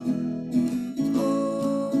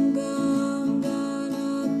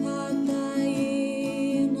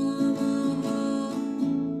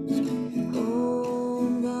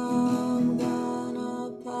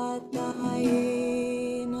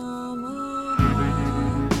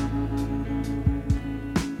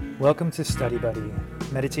Welcome to Study Buddy,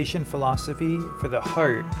 meditation philosophy for the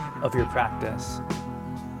heart of your practice.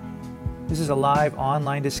 This is a live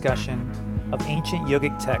online discussion of ancient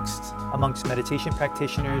yogic texts amongst meditation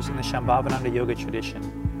practitioners in the Shambhavananda yoga tradition.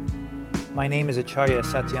 My name is Acharya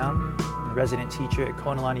Satyam, a resident teacher at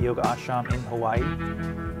Konalani Yoga Ashram in Hawaii,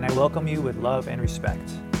 and I welcome you with love and respect.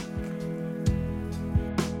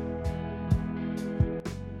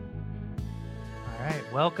 All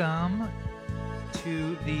right, welcome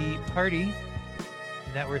to the party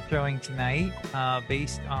that we're throwing tonight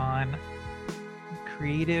based on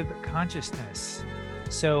creative consciousness.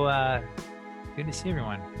 So good to see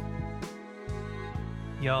everyone.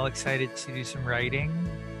 Y'all excited to do some writing?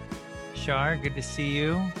 Shar, good to see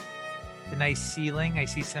you. The nice ceiling. I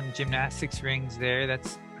see some gymnastics rings there.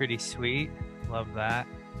 That's pretty sweet. Love that.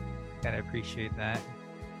 Gotta appreciate that.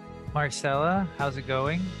 Marcella, how's it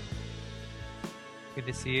going? Good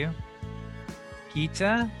to see you.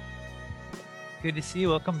 Gita, good to see you.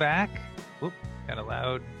 Welcome back. Whoop, got a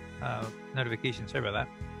loud notification. Sorry about that.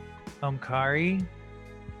 Omkari,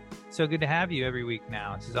 so good to have you every week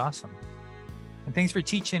now. This is awesome. And thanks for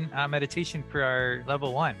teaching meditation for our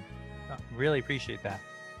level 1. Really appreciate that.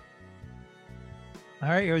 All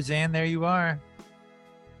right, Roseanne, there you are.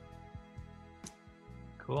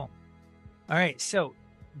 Cool. All right, so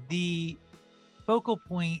the focal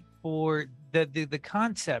point for the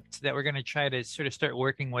concept that we're going to try to sort of start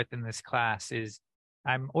working with in this class is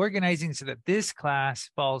I'm organizing so that this class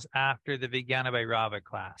falls after the Vijnana Bhairava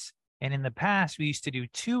class. And in the past, we used to do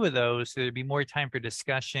 2 of those, so there'd be more time for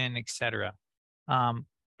discussion, etc.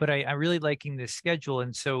 But I'm really liking this schedule.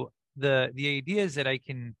 And so the idea is that I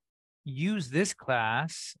can use this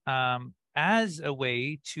class as a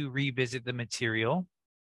way to revisit the material,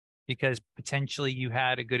 because potentially you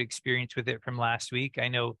had a good experience with it from last week. I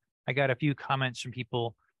know I got a few comments from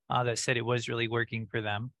people that said it was really working for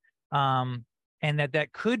them, and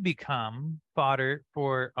that could become fodder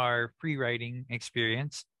for our free writing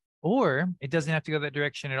experience, or it doesn't have to go that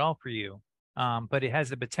direction at all for you, but it has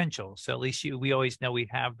the potential. So at least we always know we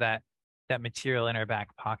have that material in our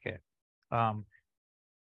back pocket.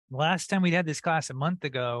 Last time we had this class a month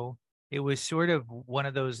ago, it was sort of one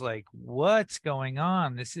of those like, what's going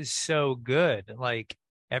on? This is so good. Like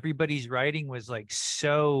everybody's writing was like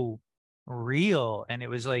so real, and it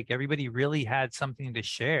was like everybody really had something to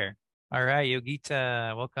share. All right,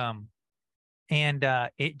 Yogita, welcome. And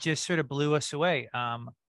it just sort of blew us away. And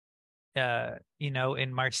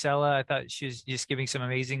Marcella, I thought she was just giving some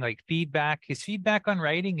amazing like feedback. His feedback on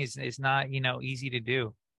writing is not, easy to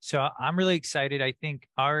do. So I'm really excited. I think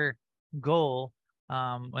our goal,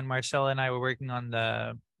 when Marcella and I were working on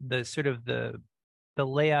the sort of the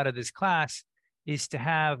layout of this class, is to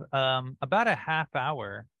have about a half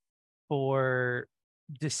hour for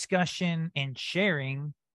discussion and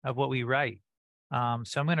sharing of what we write. So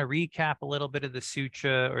I'm going to recap a little bit of the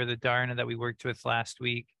sutra or the Dharana that we worked with last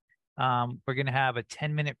week. We're going to have a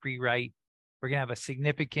 10-minute free write. We're going to have a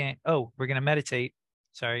significant, we're going to meditate.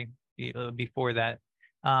 Sorry, before that,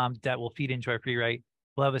 that will feed into our free write.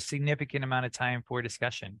 We'll have a significant amount of time for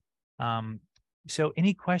discussion. So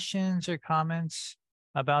any questions or comments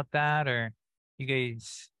about that, or you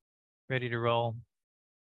guys ready to roll?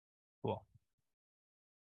 Cool.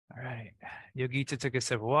 All right. Yogita took a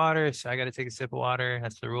sip of water, so I got to take a sip of water.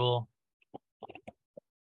 That's the rule.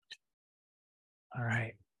 All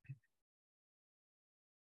right.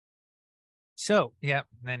 So, yeah,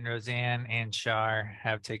 then Roseanne and Shar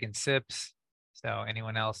have taken sips. So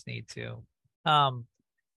anyone else need to?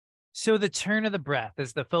 So the turn of the breath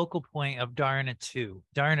is the focal point of Dharana 2.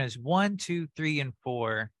 Dharana's 1, 2, 3, and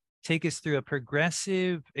 4 take us through a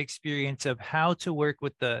progressive experience of how to work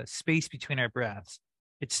with the space between our breaths.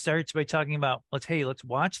 It starts by talking about, let's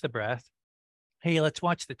watch the breath. Hey, let's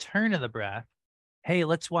watch the turn of the breath. Hey,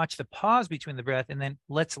 let's watch the pause between the breath, and then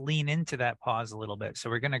let's lean into that pause a little bit.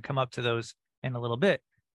 So we're going to come up to those in a little bit.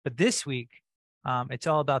 But this week, it's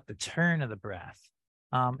all about the turn of the breath.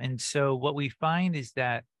 And so what we find is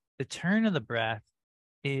that the turn of the breath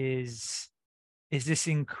is this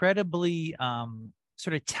incredibly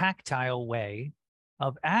sort of tactile way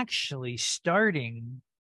of actually starting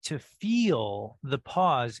to feel the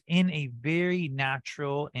pause in a very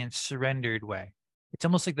natural and surrendered way. It's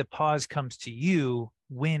almost like the pause comes to you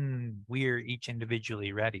when we're each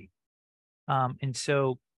individually ready. And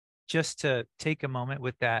so just to take a moment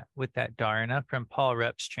with that Dharana from Paul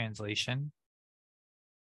Rep's translation.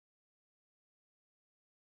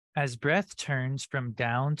 As breath turns from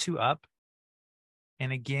down to up,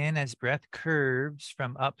 and again as breath curves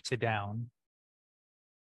from up to down,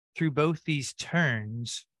 through both these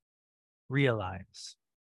turns, realize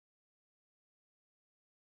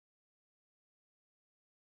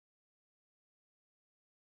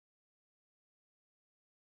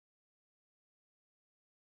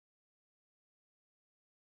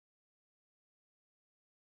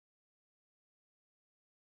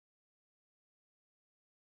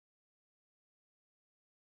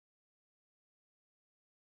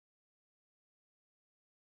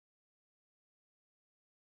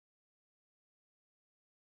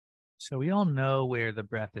So we all know where the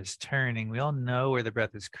breath is turning. We all know where the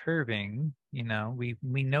breath is curving. We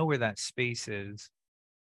know where that space is.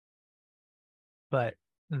 But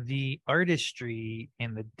the artistry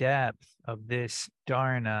and the depth of this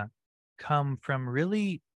dharana come from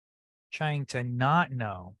really trying to not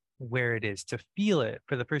know where it is, to feel it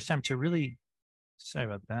for the first time, to really, sorry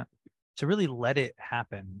about that, to really let it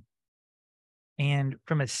happen. And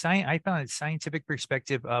from I found a scientific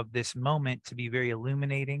perspective of this moment to be very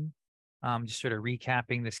illuminating. Just sort of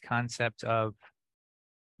recapping this concept of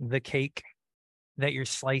the cake that you're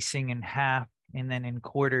slicing in half and then in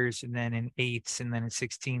quarters and then in eighths and then in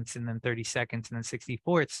sixteenths and then 32nds and then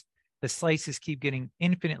 64ths. The slices keep getting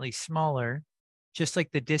infinitely smaller, just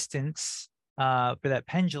like the distance for that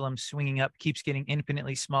pendulum swinging up keeps getting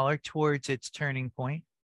infinitely smaller towards its turning point.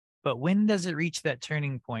 But when does it reach that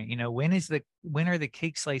turning point? When are the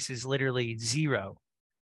cake slices literally zero?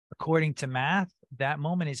 According to math, that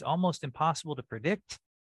moment is almost impossible to predict.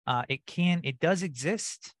 It does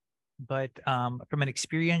exist, but from an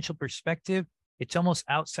experiential perspective, it's almost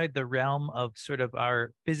outside the realm of sort of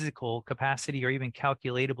our physical capacity or even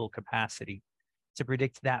calculatable capacity to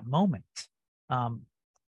predict that moment.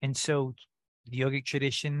 And so the yogic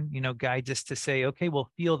tradition, guides us to say, okay,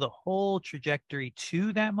 we'll feel the whole trajectory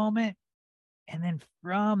to that moment. And then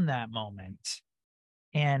from that moment,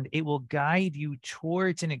 and it will guide you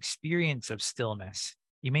towards an experience of stillness.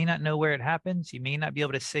 You may not know where it happens. You may not be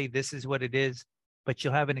able to say this is what it is, but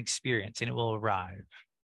you'll have an experience and it will arrive.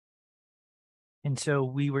 And so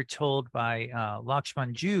we were told by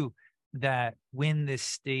Lakshman Ju that when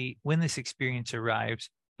this experience arrives,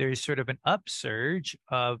 there's sort of an upsurge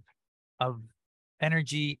of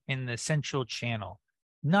energy in the central channel,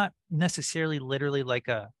 not necessarily literally like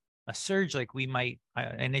a surge like we might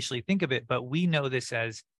initially think of it, but we know this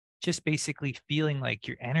as just basically feeling like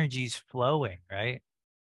your energy's flowing, right?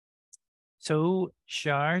 So,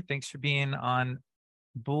 Shar, thanks for being on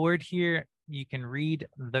board here. You can read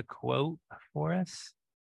the quote for us.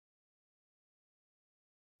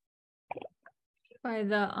 By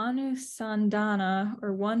the anusandhana,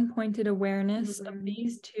 or one-pointed awareness of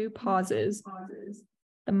these two pauses,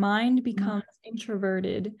 the mind becomes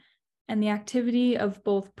introverted, and the activity of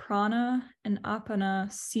both prana and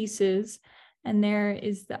apana ceases, and there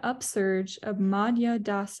is the upsurge of madhya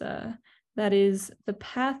dasa, that is, the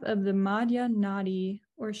path of the madhya nadi,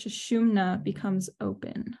 or sushumna, becomes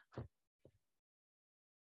open.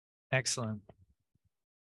 Excellent.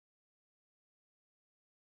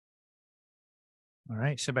 All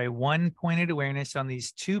right. So by one pointed awareness on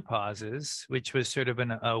these two pauses, which was sort of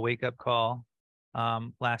a wake-up call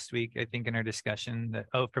last week, I think in our discussion that,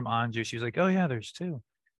 from Anju, she was like, oh yeah, there's two.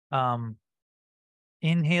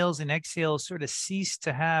 Inhales and exhales sort of cease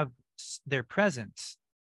to have their presence.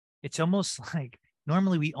 It's almost like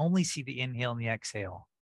normally we only see the inhale and the exhale.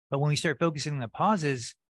 But when we start focusing on the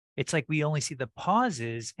pauses, it's like we only see the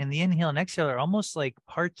pauses, and the inhale and exhale are almost like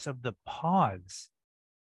parts of the pause.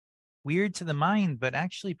 Weird to the mind, but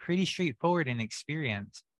actually pretty straightforward in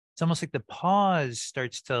experience. It's almost like the pause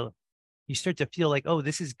you start to feel like, oh,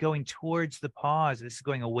 this is going towards the pause. This is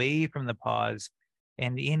going away from the pause.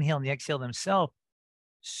 And the inhale and the exhale themselves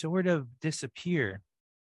sort of disappear.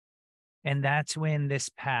 And that's when this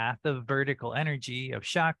path of vertical energy, of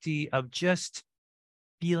Shakti, of just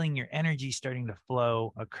feeling your energy starting to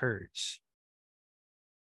flow occurs.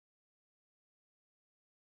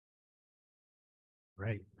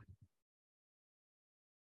 Right.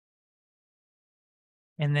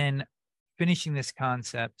 And then finishing this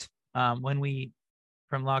concept, from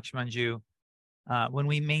Lakshmanju, when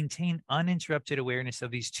we maintain uninterrupted awareness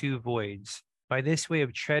of these two voids, by this way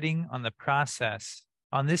of treading on this process,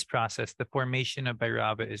 the formation of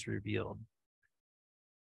Bhairava is revealed.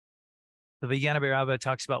 The Vijnana Bhairava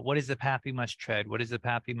talks about what is the path we must tread? What is the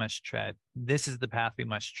path we must tread? This is the path we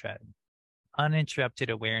must tread. Uninterrupted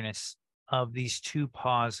awareness of these two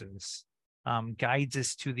pauses guides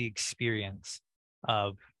us to the experience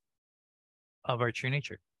of our true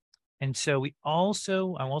nature. And so I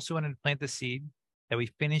also wanted to plant the seed that we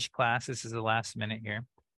finish class. This is the last minute here,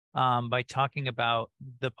 by talking about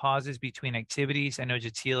the pauses between activities. I know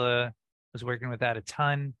Jatila was working with that a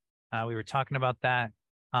ton. We were talking about that.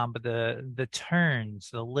 But the turns,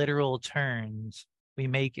 the literal turns we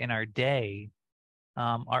make in our day,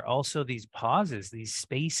 are also these pauses, these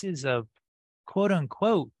spaces of quote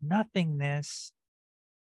unquote nothingness.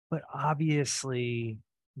 But obviously,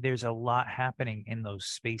 there's a lot happening in those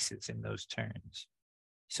spaces, in those turns.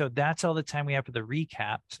 So that's all the time we have for the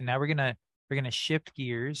recap. So now we're gonna shift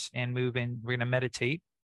gears and move in. We're gonna meditate.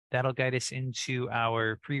 That'll guide us into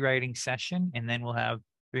our free writing session, and then we'll have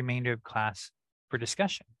the remainder of class for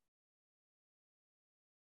discussion.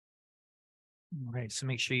 All right. So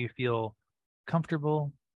make sure you feel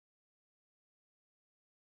comfortable.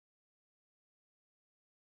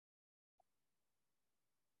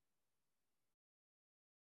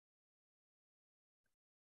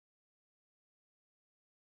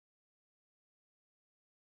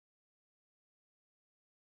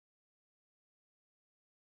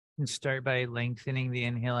 And start by lengthening the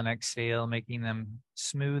inhale and exhale, making them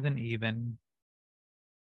smooth and even.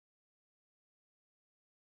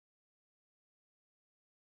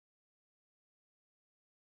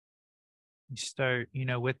 You start,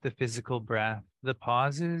 with the physical breath. The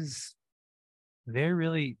pauses, they're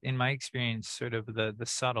really, in my experience, sort of the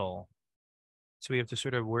subtle. So we have to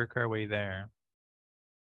sort of work our way there.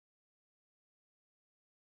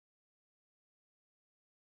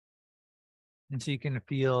 And so you can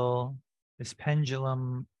feel this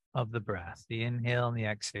pendulum of the breath, the inhale and the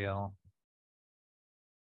exhale,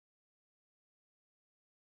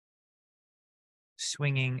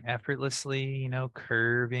 swinging effortlessly,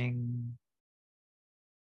 curving,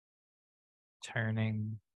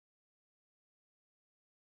 turning.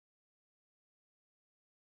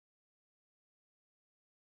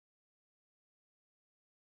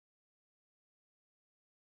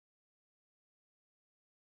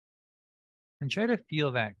 And try to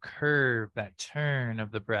feel that curve, that turn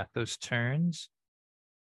of the breath, those turns.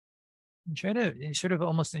 And try to sort of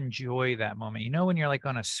almost enjoy that moment. When you're like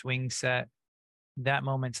on a swing set, that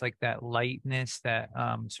moment's like that lightness, that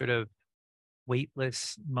sort of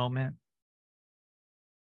weightless moment.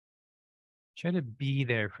 Try to be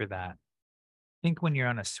there for that. I think when you're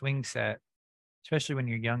on a swing set, especially when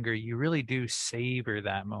you're younger, you really do savor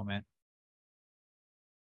that moment.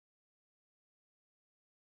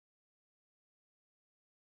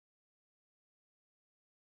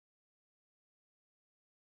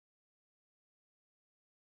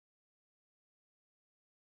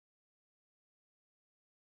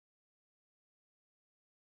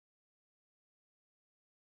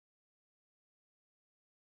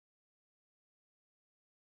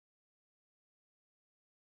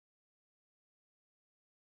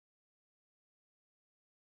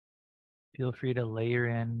 Feel free to layer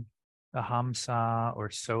in a Hamsa or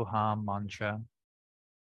Soham mantra.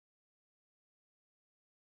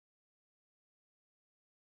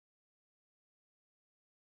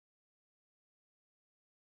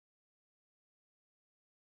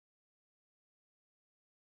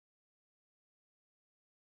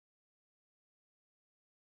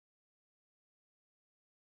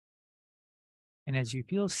 And as you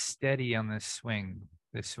feel steady on the swing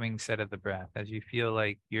set of the breath, as you feel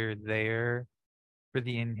like you're there for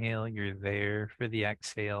the inhale, you're there for the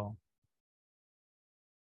exhale,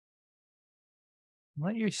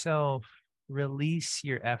 let yourself release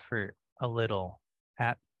your effort a little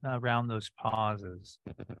at around those pauses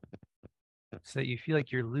so that you feel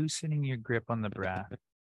like you're loosening your grip on the breath.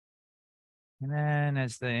 And then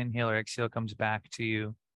as the inhale or exhale comes back to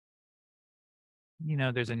you,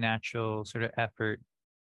 there's a natural sort of effort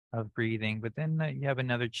of breathing, but then you have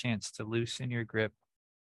another chance to loosen your grip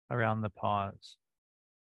around the pause.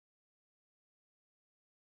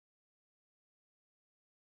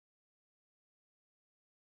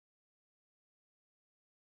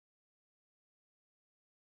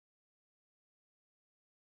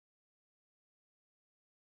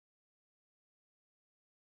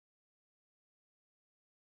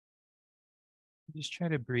 Just try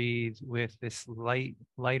to breathe with this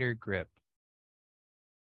lighter grip.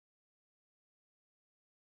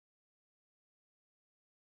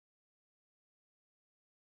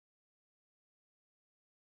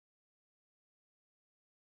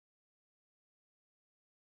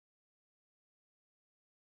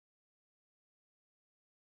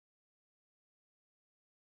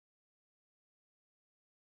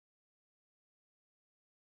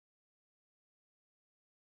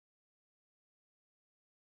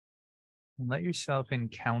 And let yourself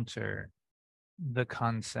encounter the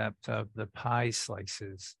concept of the pie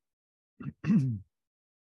slices,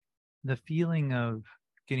 the feeling of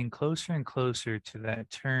getting closer and closer to that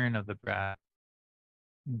turn of the breath,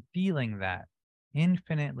 and feeling that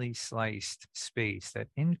infinitely sliced space, that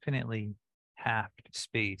infinitely halved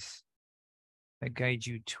space that guides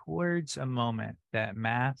you towards a moment that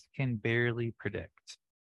math can barely predict.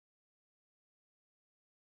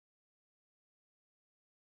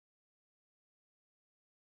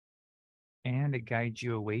 And it guides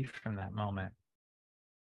you away from that moment.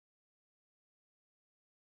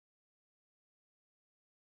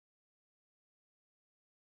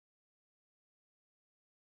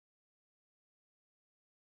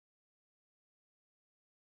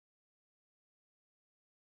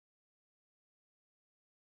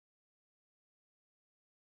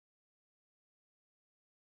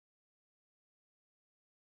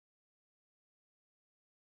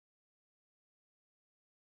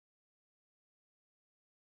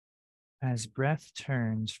 As breath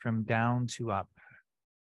turns from down to up,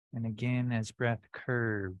 and again as breath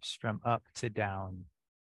curves from up to down,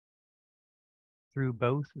 through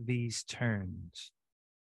both these turns,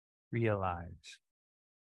 realize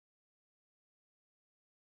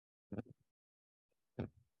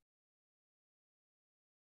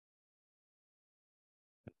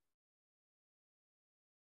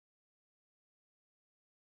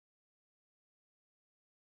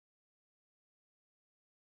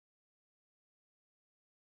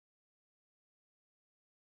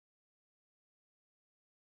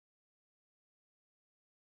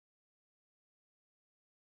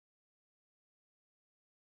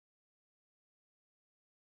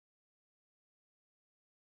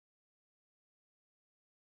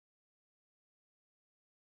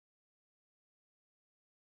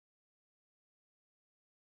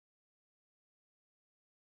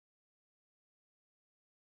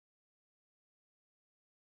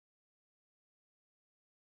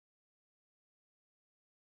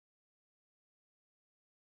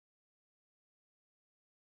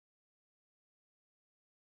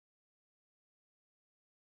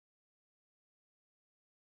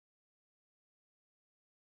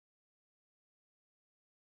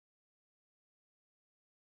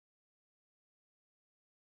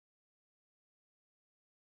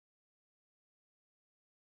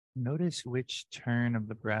notice which turn of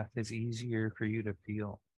the breath is easier for you to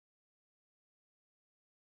feel.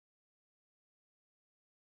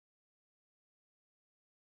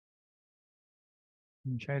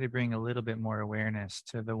 And try to bring a little bit more awareness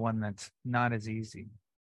to the one that's not as easy.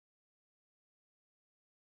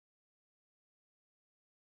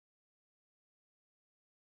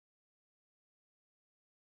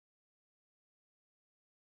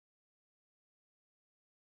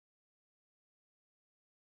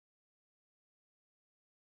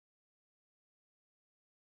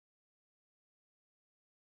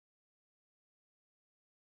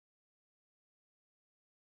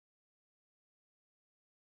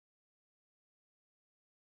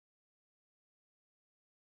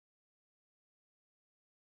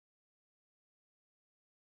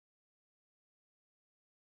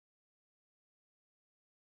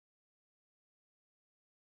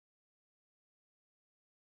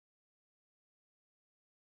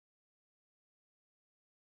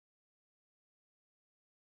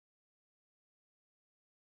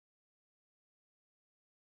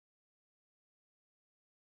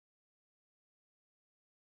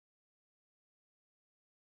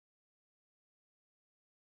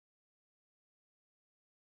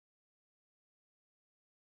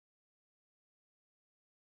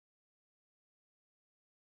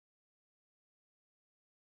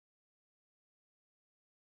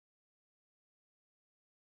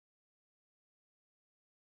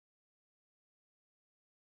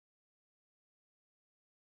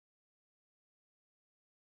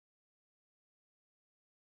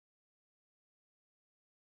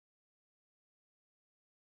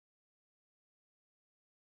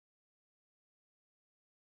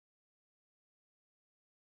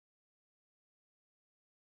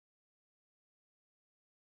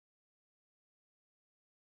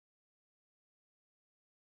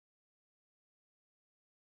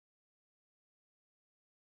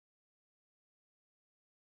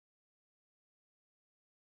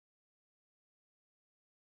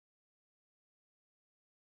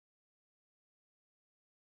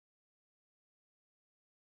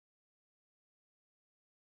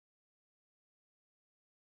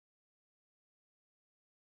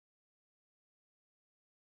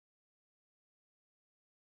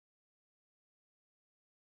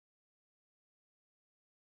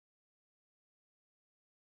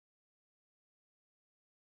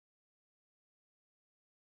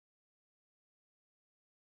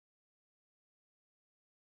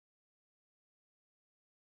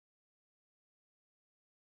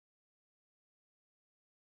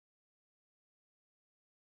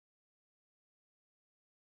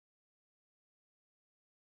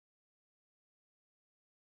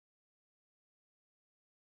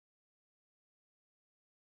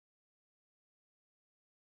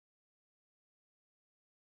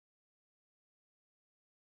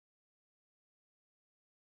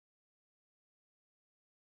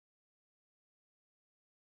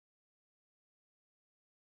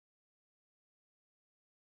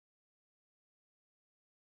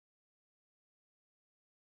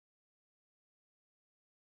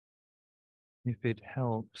 If it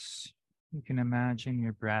helps, you can imagine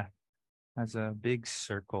your breath as a big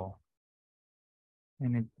circle,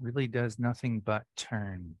 and it really does nothing but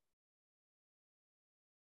turn.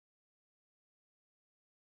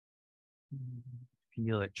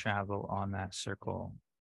 Feel it travel on that circle,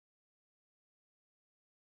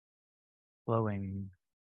 flowing.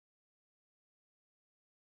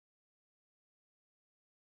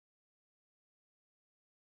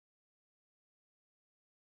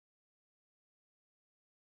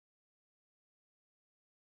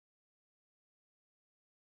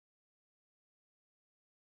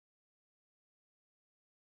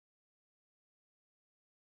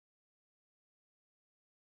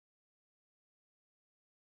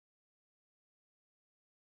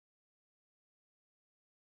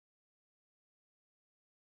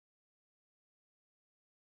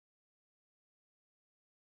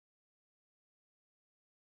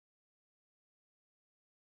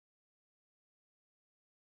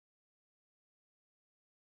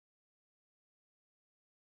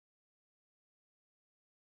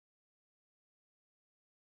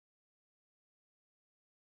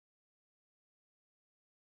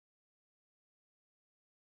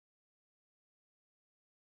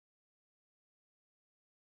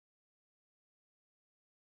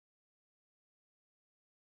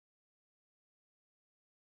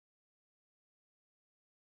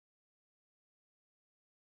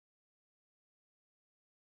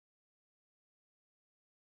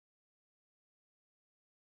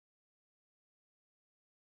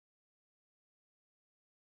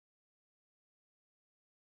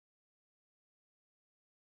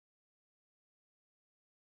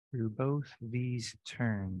 Through both these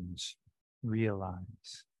turns,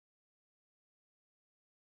 realize.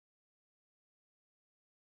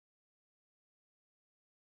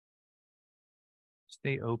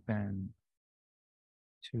 Stay open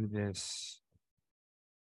to this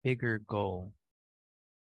bigger goal,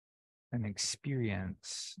 an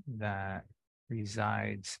experience that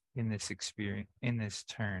resides in this experience, in this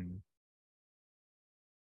turn.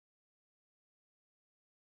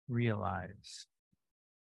 Realize,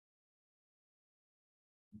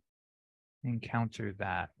 encounter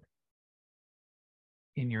that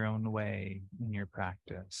in your own way, in your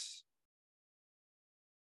practice.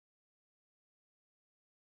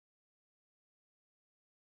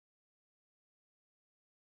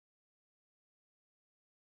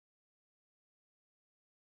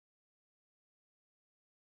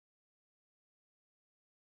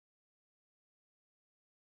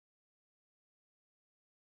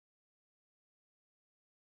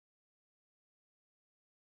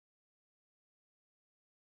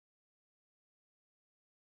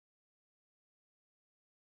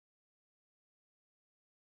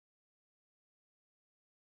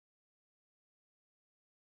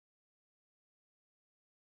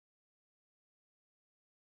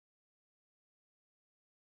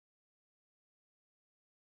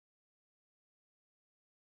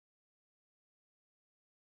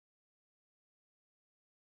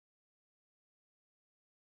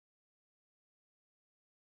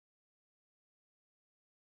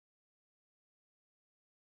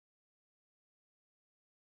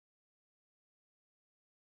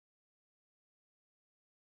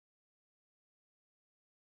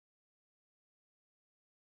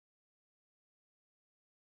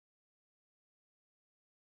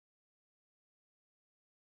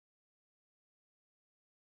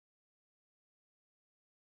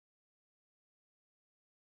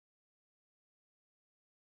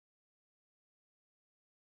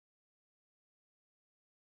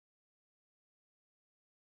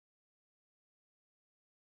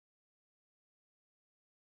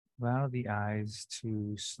 Allow the eyes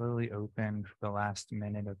to slowly open for the last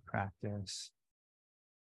minute of practice.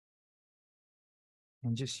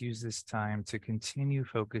 And just use this time to continue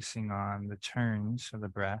focusing on the turns of the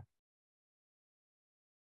breath.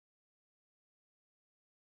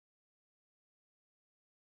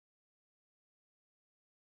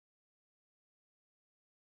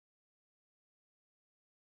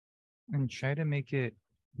 And try to make it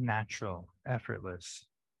natural, effortless,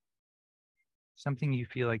 something you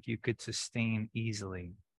feel like you could sustain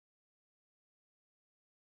easily.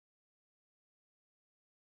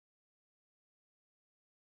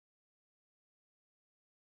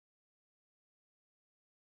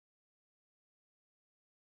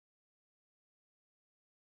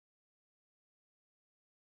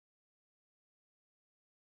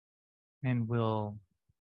 And we'll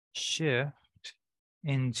shift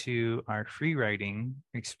into our free writing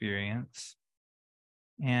experience.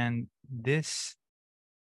 And this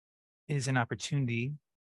is an opportunity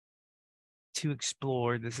to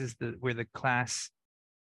explore. This is the where the class,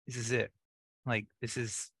 this is it. Like this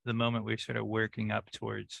is the moment we're sort of working up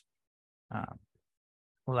towards um,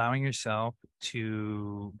 allowing yourself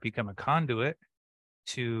to become a conduit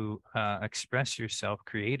to express yourself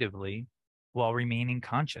creatively while remaining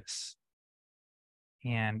conscious.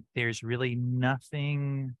 And there's really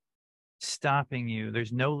nothing stopping you.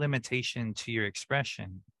 There's no limitation to your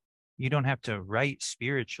expression. You don't have to write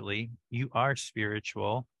spiritually. You are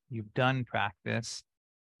spiritual. You've done practice.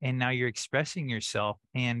 And now you're expressing yourself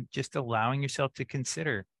and just allowing yourself to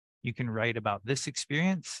consider. You can write about this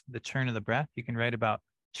experience, the turn of the breath. You can write about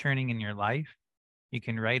turning in your life. You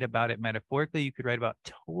can write about it metaphorically. You could write about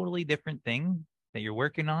totally different thing that you're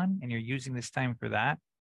working on and you're using this time for that.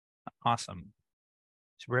 Awesome.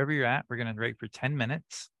 So wherever you're at, we're going to write for 10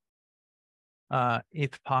 minutes.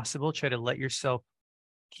 If possible, try to let yourself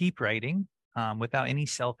keep writing without any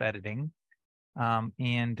self-editing.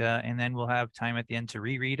 And then we'll have time at the end to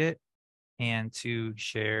reread it and to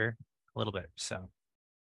share a little bit. So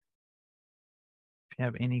if you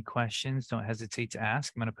have any questions, don't hesitate to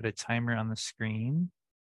ask. I'm going to put a timer on the screen.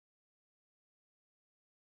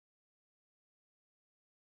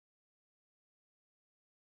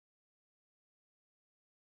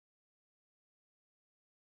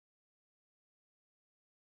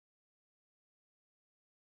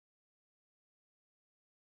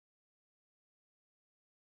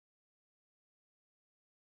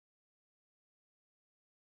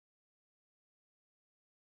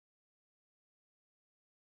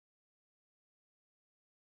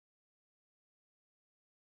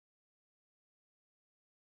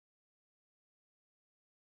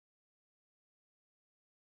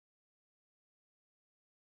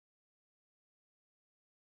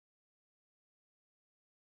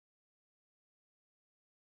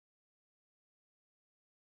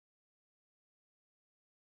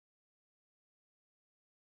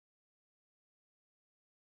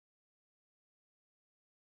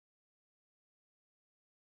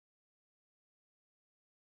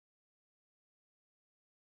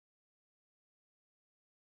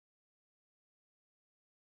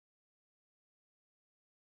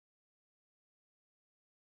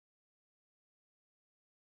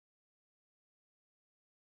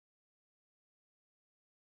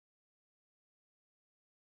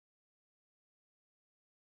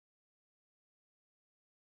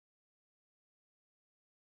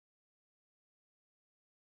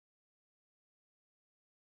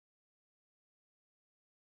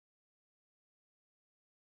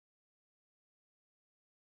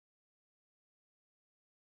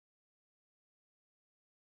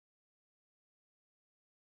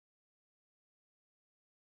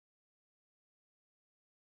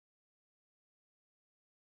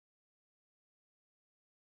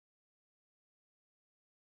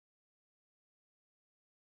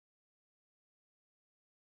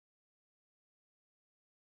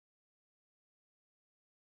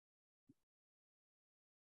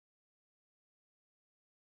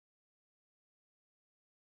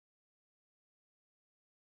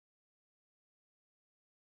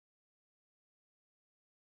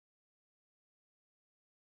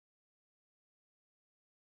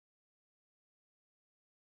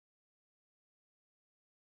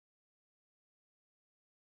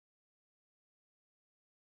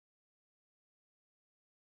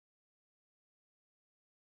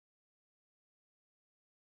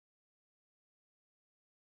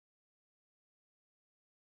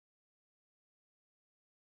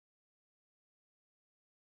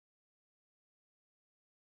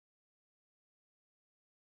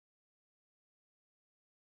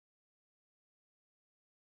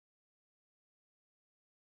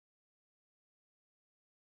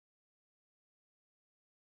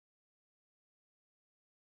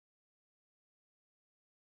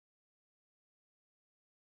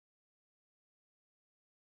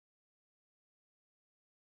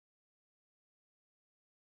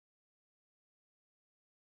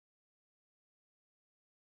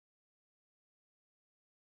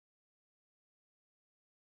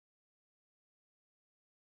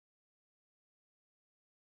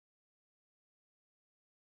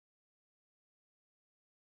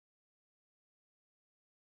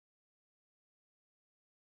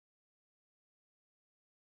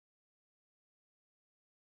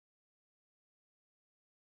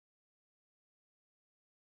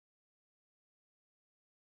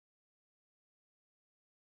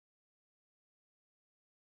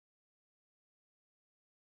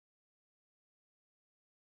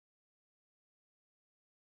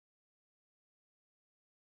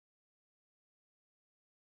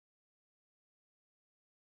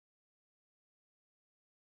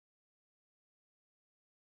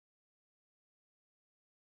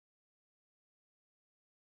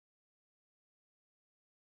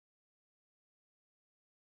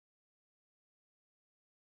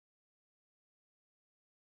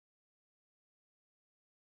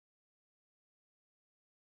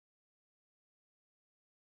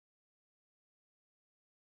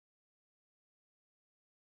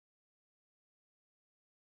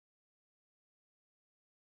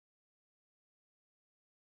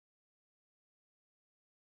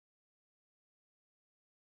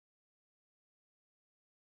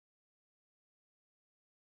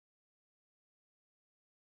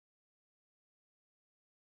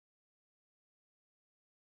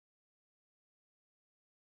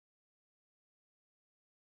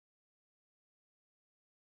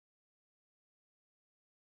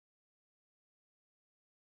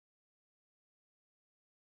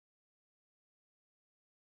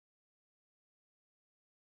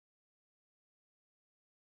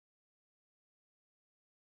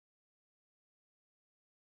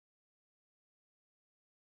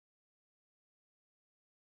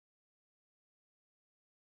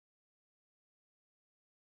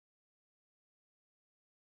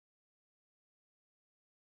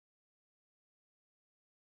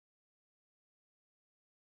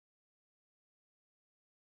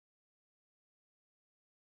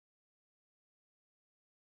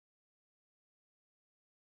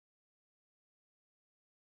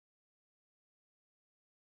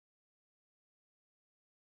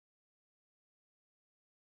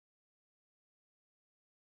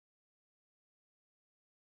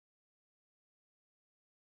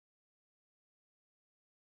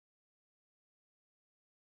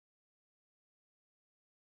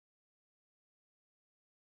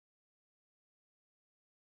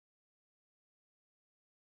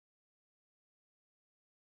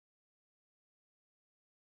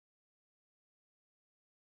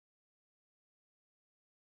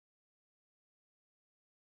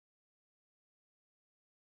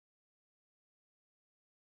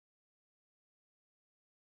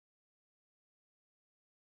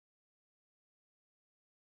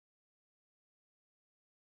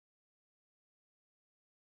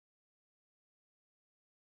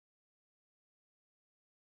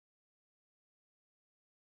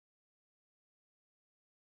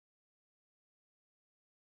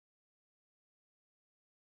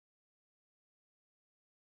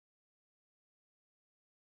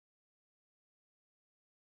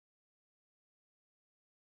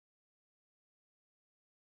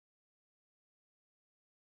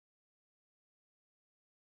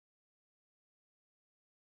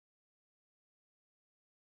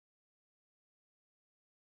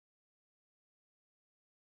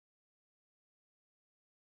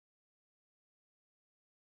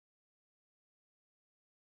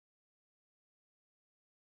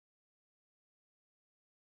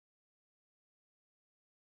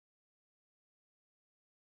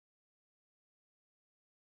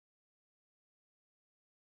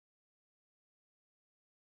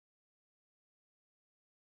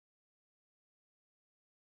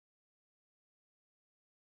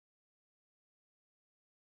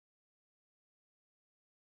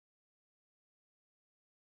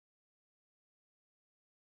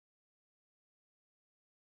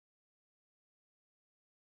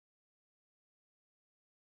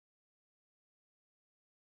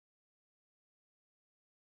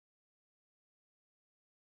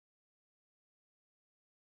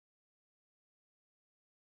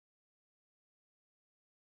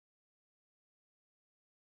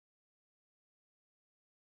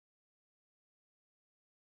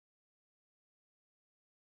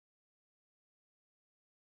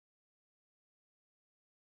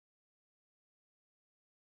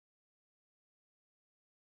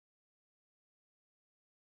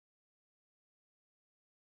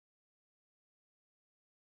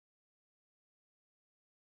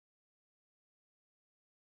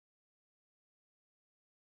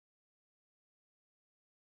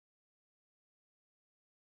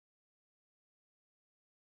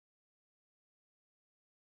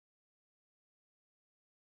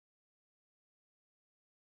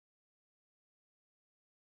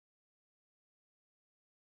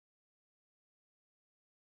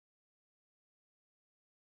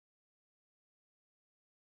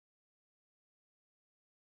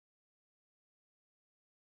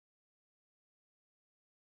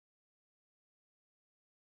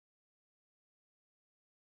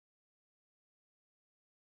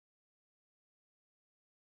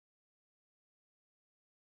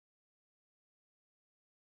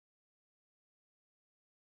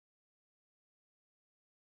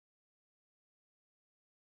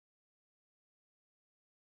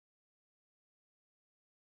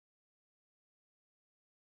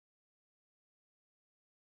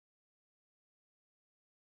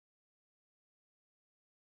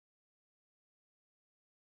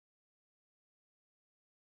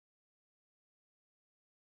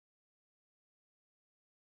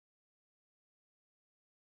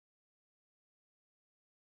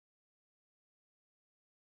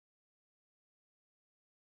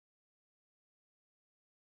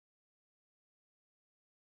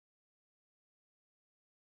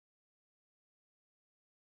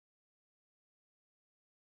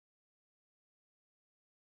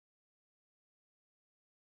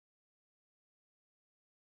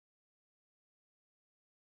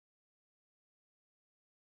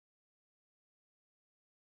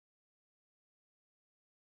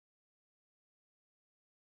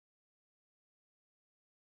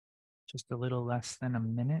 Just a little less than a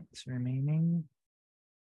minute remaining.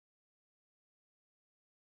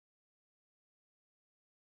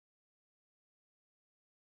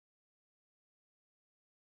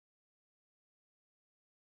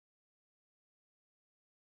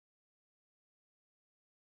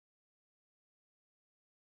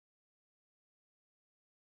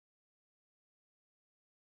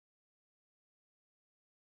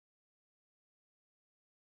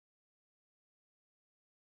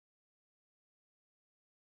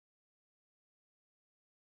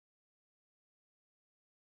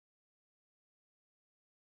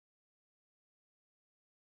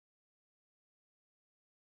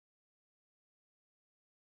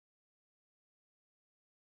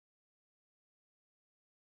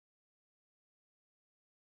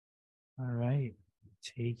 All right.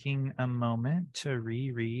 Taking a moment to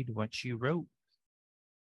reread what you wrote.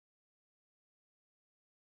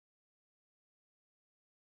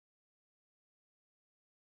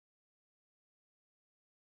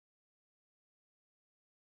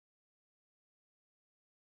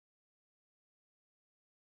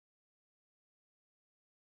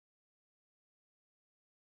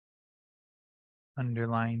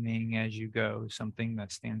 Underlining as you go something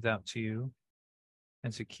that stands out to you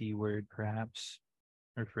as a keyword, perhaps,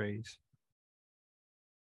 or phrase.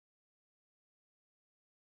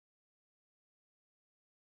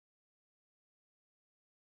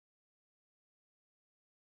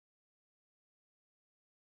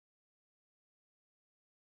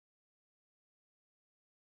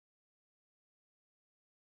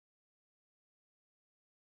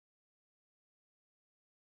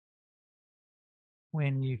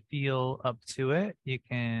 When you feel up to it, you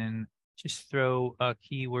can just throw a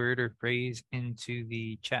keyword or phrase into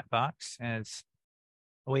the chat box as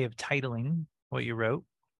a way of titling what you wrote.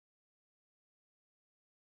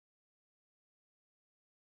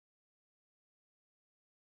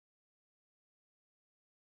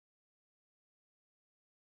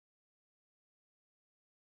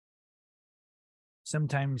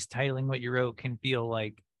 Sometimes titling what you wrote can feel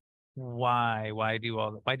like, why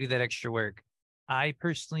do that extra work? I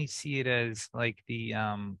personally see it as like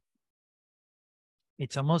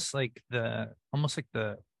it's almost like the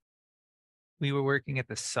we were working at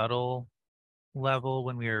the subtle level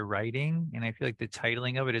when we were writing, and I feel like the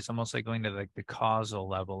titling of it is almost like going to like the causal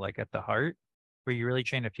level, like at the heart, where you're really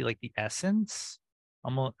trying to feel like the essence,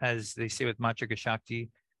 almost as they say with Matrika Shakti,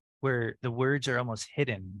 where the words are almost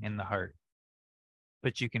hidden in the heart,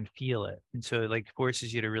 but you can feel it. And so it like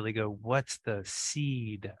forces you to really go, what's the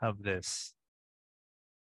seed of this?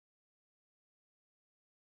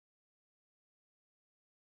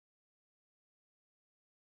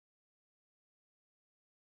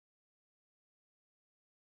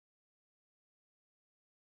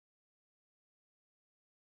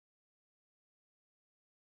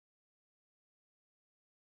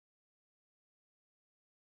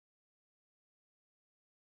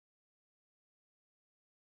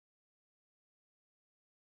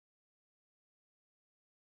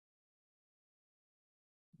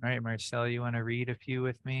 All right, Marcel, you want to read a few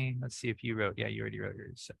with me? Let's see if you wrote. Yeah, you already wrote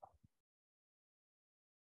yours. So.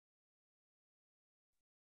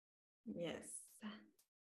 Yes.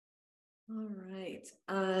 All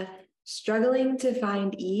right. Struggling to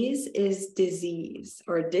find ease is disease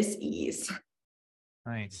or dis-ease.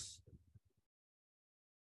 Nice.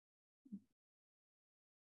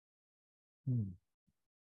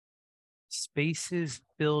 Spaces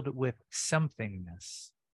filled with somethingness.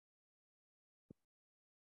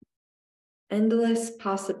 Endless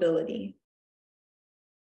possibility.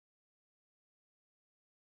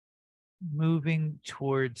 Moving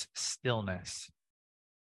towards stillness.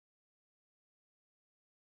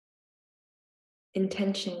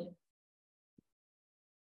 Intention.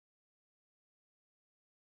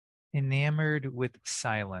 Enamored with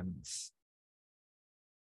silence.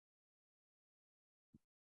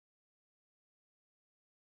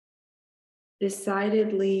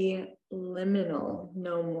 Decidedly liminal,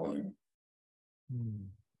 no more.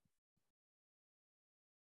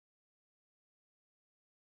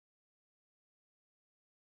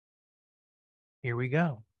 Here we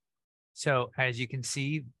go. So as you can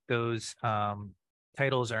see, those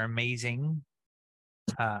titles are amazing.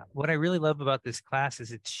 What I really love about this class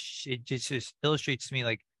is it just illustrates to me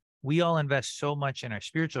like we all invest so much in our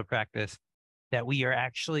spiritual practice that we are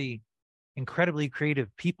actually incredibly creative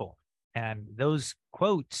people. And those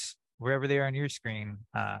quotes, wherever they are on your screen,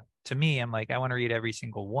 to me, I'm like, I want to read every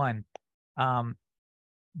single one.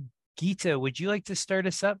 Geeta, would you like to start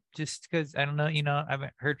us up? Just because I don't know, I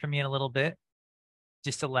haven't heard from you in a little bit.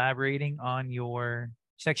 Just elaborating on your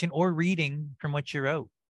section or reading from what you wrote.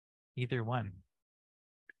 either one.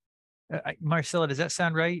 Marcella, does that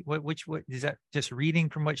sound right? What is that, just reading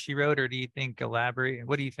from what she wrote, or do you think elaborate?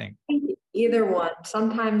 What do you think? Either one.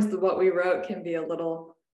 Sometimes what we wrote can be a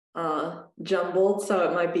little jumbled, so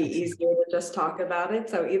it might be easier to just talk about it.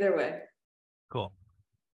 So either way. Cool.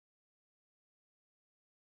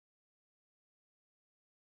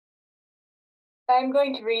 I'm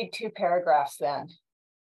going to read 2 paragraphs then.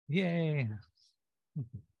 Yay.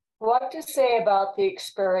 What to say about the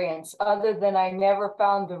experience other than I never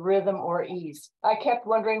found the rhythm or ease. I kept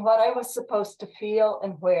wondering what I was supposed to feel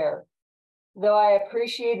and where. Though I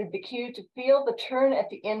appreciated the cue to feel the turn at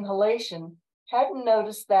the inhalation, hadn't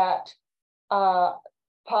noticed that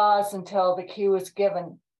pause until the cue was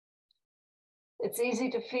given. It's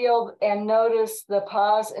easy to feel and notice the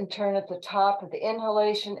pause and turn at the top of the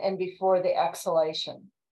inhalation and before the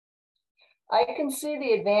exhalation. I can see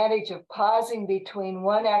the advantage of pausing between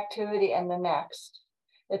one activity and the next.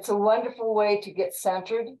 It's a wonderful way to get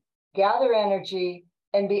centered, gather energy,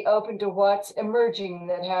 and be open to what's emerging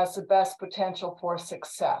that has the best potential for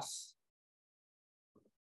success.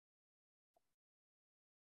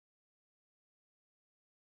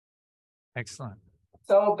 Excellent.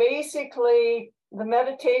 So basically, the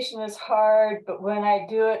meditation is hard, but when I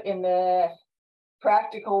do it in the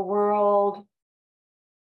practical world,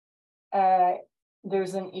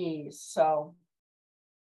 there's an ease. So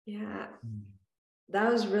yeah,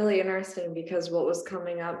 that was really interesting, because what was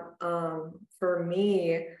coming up for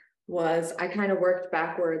me was I kind of worked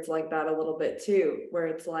backwards like that a little bit too, where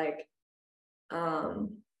it's like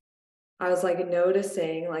I was like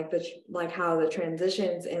noticing like how the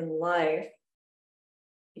transitions in life,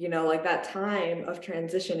 you know, like that time of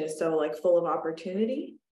transition is so like full of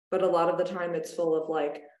opportunity, but a lot of the time it's full of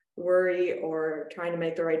like worry or trying to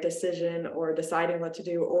make the right decision or deciding what to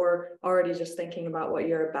do or already just thinking about what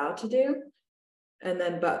you're about to do. And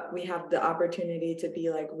then, but we have the opportunity to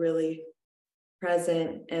be like really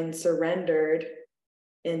present and surrendered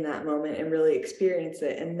in that moment and really experience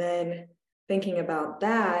it. And then thinking about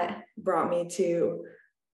that brought me to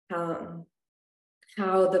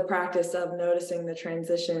how the practice of noticing the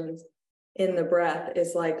transitions in the breath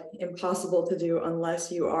is like impossible to do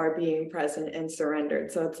unless you are being present and surrendered.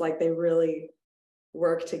 So it's like they really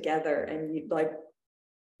work together, and you like,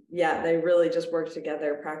 yeah, they really just work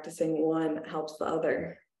together. Practicing one helps the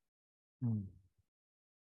other.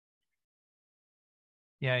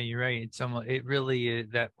 Yeah, you're right. It's almost, it really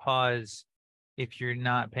is, that pause, if you're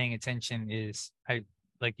not paying attention, is,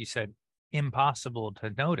 like you said, impossible to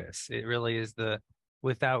notice. It really is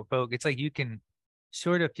without focus. It's like you can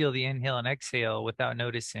sort of feel the inhale and exhale without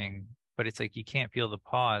noticing, but it's like you can't feel the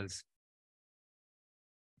pause.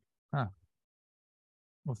 Huh.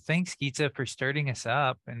 Well, thanks, Geeta, for starting us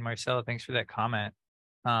up. And Marcella, thanks for that comment.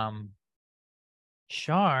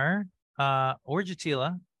 Shar, or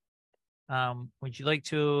Jatila, would you like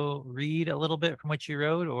to read a little bit from what you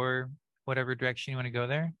wrote, or whatever direction you want to go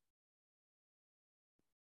there?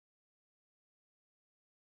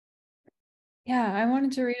 Yeah, I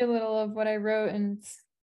wanted to read a little of what I wrote, and it's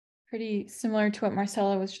pretty similar to what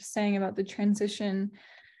Marcella was just saying about the transition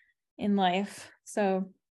in life. So,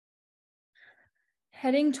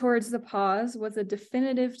 heading towards the pause was a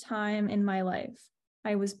definitive time in my life.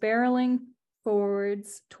 I was barreling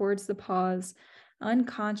forwards towards the pause,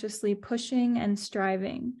 unconsciously pushing and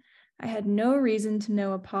striving. I had no reason to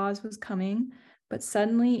know a pause was coming, but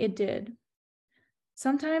suddenly it did.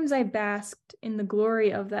 Sometimes I basked in the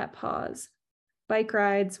glory of that pause. Bike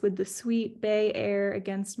rides with the sweet bay air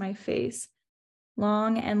against my face,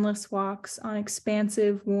 long, endless walks on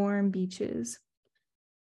expansive, warm beaches.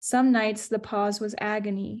 Some nights the pause was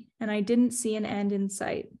agony, and I didn't see an end in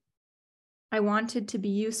sight. I wanted to be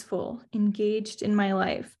useful, engaged in my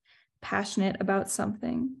life, passionate about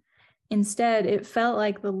something. Instead, it felt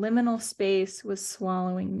like the liminal space was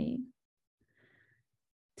swallowing me.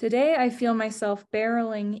 Today, I feel myself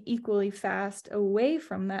barreling equally fast away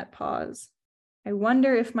from that pause. I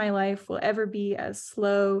wonder if my life will ever be as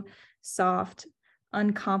slow, soft,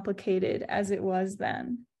 uncomplicated as it was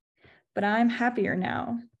then. But I'm happier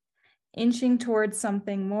now, inching towards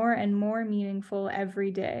something more and more meaningful every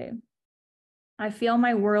day. I feel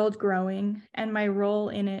my world growing and my role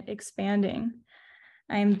in it expanding.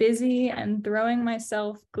 I am busy and throwing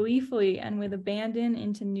myself gleefully and with abandon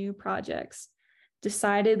into new projects,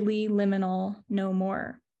 decidedly liminal no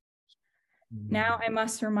more. Now I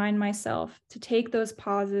must remind myself to take those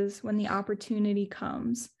pauses when the opportunity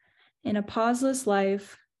comes. In a pauseless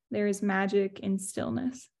life, there is magic in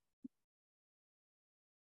stillness.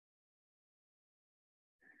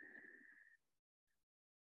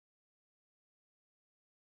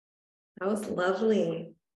 That was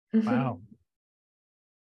lovely. Wow.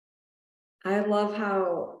 I love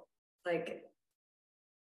how like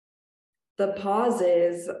the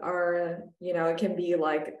pauses are, it can be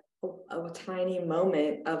like a tiny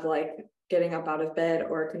moment of like getting up out of bed,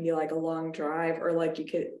 or it can be like a long drive, or like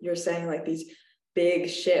you're saying like these big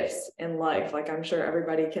shifts in life. Like I'm sure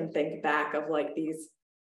everybody can think back of like these,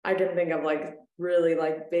 I can think of like really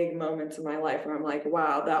like big moments in my life where I'm like,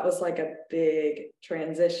 wow, that was like a big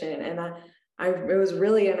transition. And it was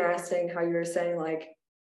really interesting how you were saying like,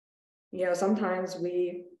 sometimes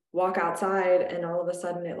we walk outside and all of a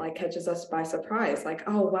sudden it like catches us by surprise. Like,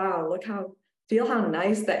 oh, wow, feel how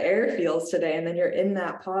nice the air feels today. And then you're in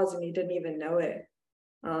that pause and you didn't even know it.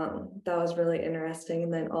 That was really interesting.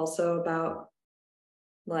 And then also about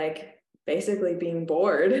like basically being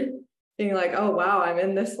bored, being like, oh, wow, I'm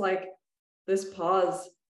in this pause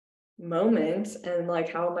moment. And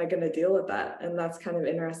like, how am I going to deal with that? And that's kind of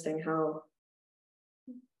interesting how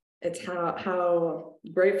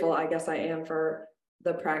grateful I guess I am for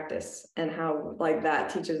the practice, and how like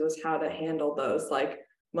that teaches us how to handle those like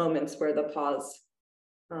moments where the pause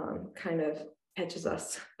kind of catches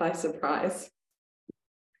us by surprise.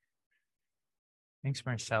 Thanks,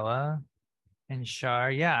 Marcella and Shar.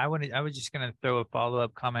 Yeah, I was just gonna throw a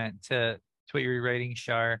follow-up comment to what you were writing,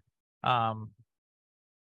 Shar. That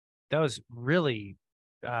was really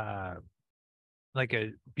like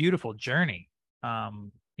a beautiful journey. I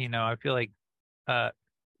feel like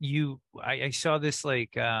I saw this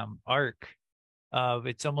like arc of,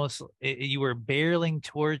 it's almost you were barreling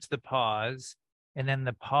towards the pause, and then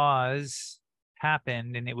the pause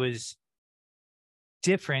happened and it was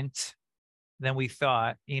different than we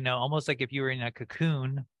thought, almost like if you were in a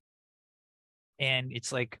cocoon and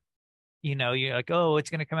it's like, you're like, oh, it's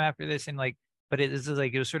gonna come after this, and like, but it is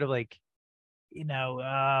like, it was sort of like,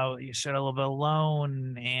 you're sort of a little bit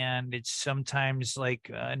alone, and it's sometimes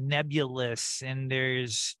like nebulous, and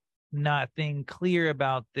there's nothing clear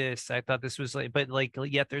about this. I thought this was like, but like,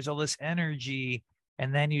 yet there's all this energy.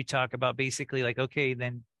 And then you talk about basically like, okay,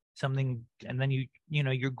 then something, and then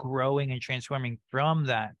you're growing and transforming from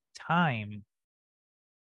that time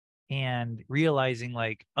and realizing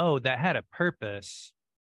like, oh, that had a purpose.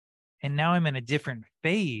 And now I'm in a different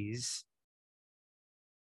phase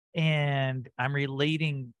and I'm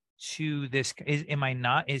relating to this. Am I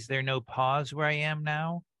not? Is there no pause where I am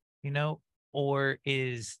now? Or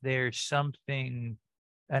is there something,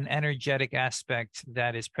 an energetic aspect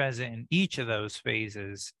that is present in each of those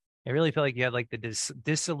phases? I really feel like you had like the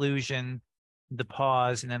disillusion, the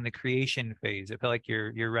pause, and then the creation phase. I feel like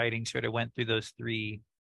your writing sort of went through those three,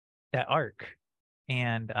 that arc.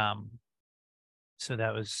 And so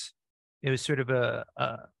it was sort of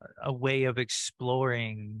a way of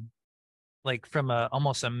exploring, like from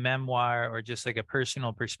almost a memoir or just like a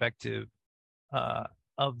personal perspective uh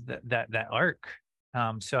of that arc.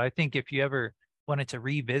 So I think if you ever wanted to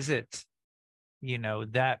revisit,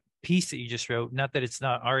 that piece that you just wrote, not that it's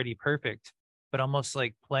not already perfect, but almost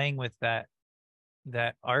like playing with that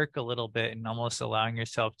arc a little bit and almost allowing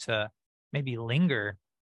yourself to maybe linger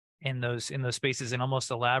in those spaces and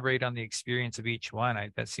almost elaborate on the experience of each one.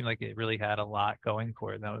 That seemed like it really had a lot going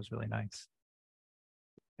for it. That was really nice.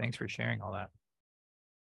 Thanks for sharing all that.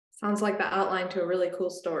 Sounds like the outline to a really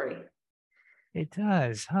cool story. It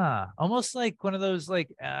does, huh? Almost like one of those, like,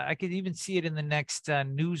 I could even see it in the next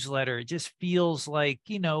newsletter. It just feels like,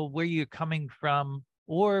 where you're coming from,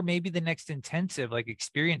 or maybe the next intensive, like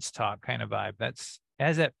experience talk kind of vibe. It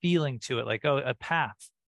has that feeling to it, like, oh, a path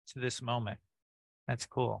to this moment. That's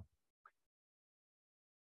cool.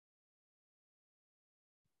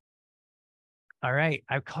 All right.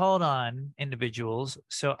 I've called on individuals,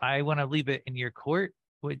 so I want to leave it in your court.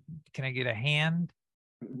 Can I get a hand?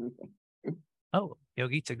 Oh,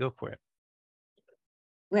 Yogita, go for it.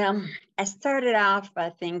 Well, I started off by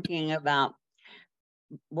thinking about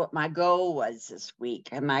what my goal was this week.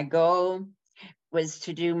 And my goal was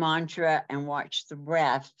to do mantra and watch the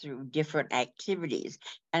breath through different activities.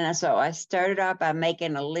 And so I started off by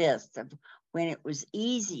making a list of when it was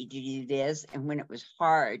easy to do this and when it was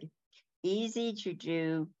hard. Easy to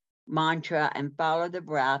do mantra and follow the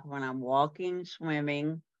breath when I'm walking,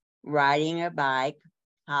 swimming, riding a bike,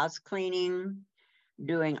 house cleaning,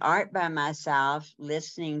 doing art by myself,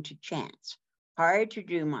 listening to chants. Hard to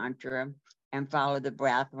do mantra and follow the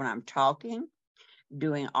breath when I'm talking,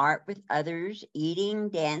 doing art with others, eating,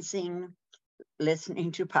 dancing,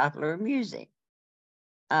 listening to popular music.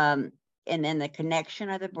 And then the connection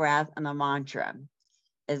of the breath and the mantra.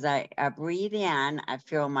 As I breathe in, I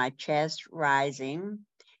feel my chest rising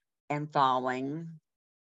and falling.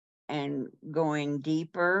 and going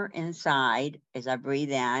deeper inside as I breathe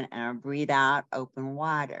in, and I breathe out, open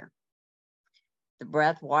wider. The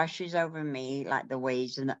breath washes over me like the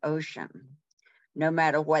waves in the ocean. No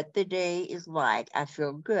matter what the day is like, I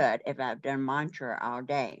feel good if I've done mantra all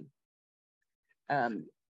day. And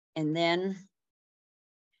then,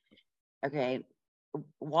 okay,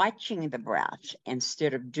 watching the breath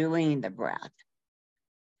instead of doing the breath.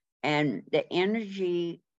 And the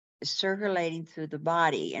energy circulating through the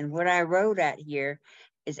body. And what I wrote out here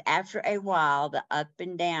is after a while, the up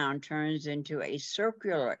and down turns into a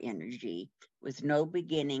circular energy with no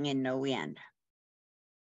beginning and no end.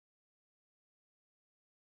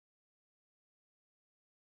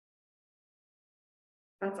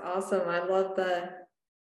 That's awesome. I love that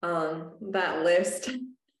list.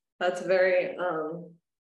 That's very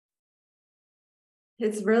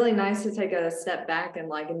it's really nice to take a step back and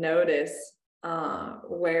like notice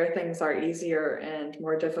where things are easier and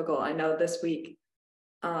more difficult. I know this week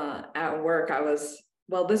at work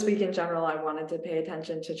this week in general, I wanted to pay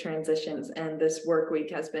attention to transitions, and this work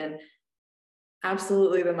week has been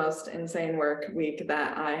absolutely the most insane work week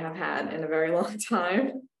that I have had in a very long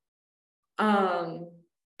time.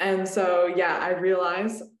 And so, yeah, I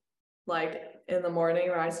realize like in the morning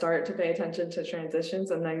where I start to pay attention to transitions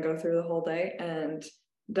and then go through the whole day and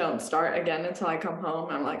don't start again until I come home.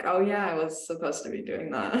 I'm like, oh yeah, I was supposed to be doing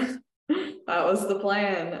that. That was the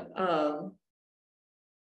plan.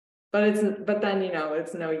 But then, you know,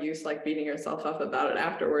 it's no use like beating yourself up about it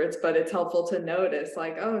afterwards, but it's helpful to notice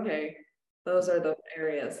like, oh, okay, those are the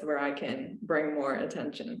areas where I can bring more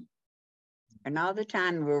attention. And all the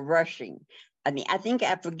time we're rushing. I mean, I think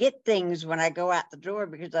I forget things when I go out the door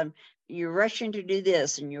because you're rushing to do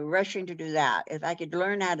this and you're rushing to do that. If I could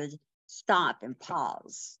learn how to stop and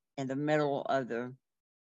pause in the middle of the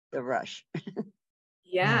rush.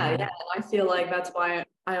 Yeah. I feel like that's why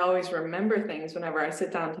I always remember things whenever I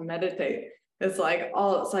sit down to meditate. It's like,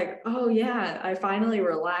 oh yeah, I finally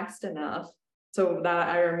relaxed enough so that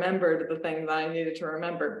I remembered the thing that I needed to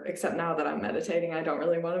remember. Except now that I'm meditating, I don't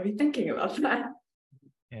really want to be thinking about that.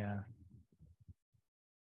 Yeah.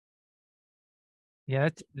 Yeah,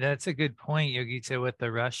 that's a good point, Yogita, with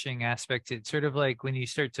the rushing aspect. It's sort of like when you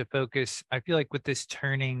start to focus, I feel like with this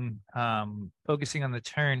turning, focusing on the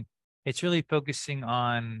turn, it's really focusing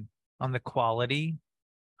on the quality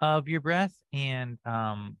of your breath. And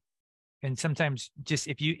sometimes just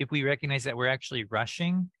if we recognize that we're actually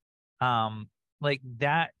rushing, like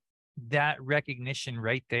that recognition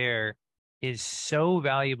right there is so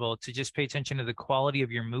valuable, to just pay attention to the quality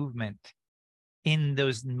of your movement in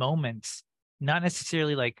those moments. Not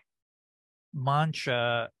necessarily like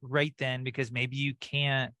mantra right then, because maybe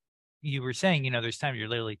you were saying, you know, there's times you're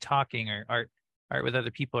literally talking or art with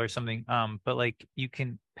other people or something. But like you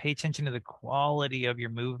can pay attention to the quality of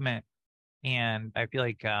your movement. And I feel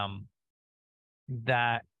like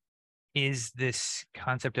that is this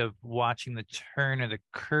concept of watching the turn or the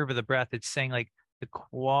curve of the breath. It's saying like the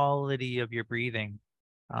quality of your breathing,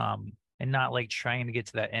 and not like trying to get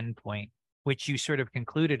to that end point, which you sort of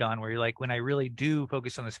concluded on, where you're like, when I really do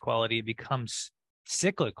focus on this quality, it becomes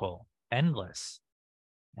cyclical, endless.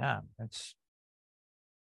 Yeah,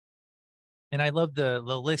 and I love the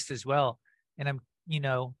list as well. And I'm, you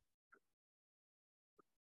know,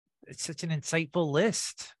 it's such an insightful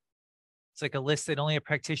list. It's like a list that only a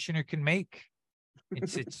practitioner can make.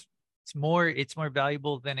 It's more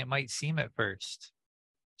valuable than it might seem at first.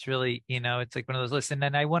 It's really, you know, it's like one of those lists. And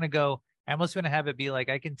then I almost want to have it be like,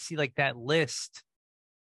 I can see like that list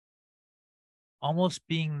almost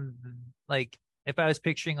being like, if I was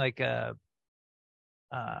picturing like a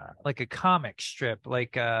comic strip,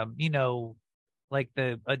 like, you know, like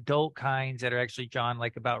the adult kinds that are actually drawn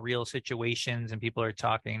like about real situations and people are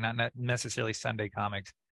talking, not necessarily Sunday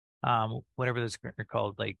comics, whatever those are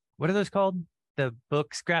called. Like, what are those called? The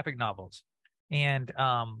books, graphic novels. And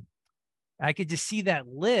I could just see that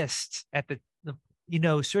list at the you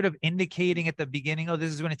know, sort of indicating at the beginning, oh,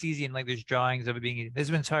 this is when it's easy. And like, there's drawings of it being easy. This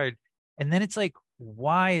is when it's hard. And then it's like,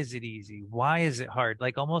 why is it easy? Why is it hard?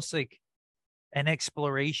 Like almost like an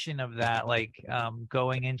exploration of that, like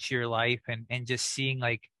going into your life and just seeing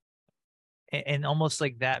like, and almost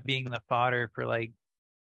like that being the fodder for like,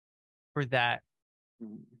 for that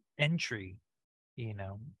entry, you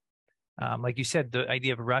know, like you said, the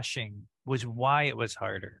idea of rushing was why it was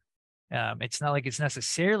harder. It's not like it's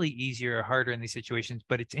necessarily easier or harder in these situations,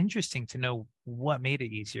 but it's interesting to know what made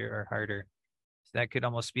it easier or harder. So that could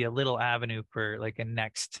almost be a little avenue for like a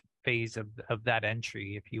next phase of that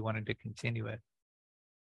entry if you wanted to continue it.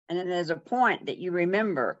 And then there's a point that you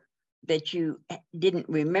remember that you didn't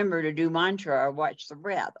remember to do mantra or watch the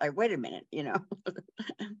breath. Like, wait a minute, you know.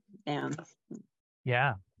 Yeah.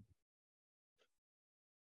 Yeah.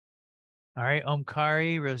 All right,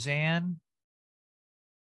 Omkari, Roseanne.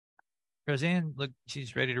 Roseanne, look,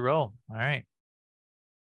 she's ready to roll. All right.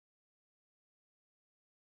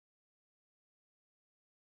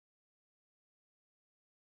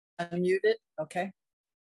 Unmuted. Okay.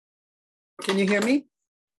 Can you hear me?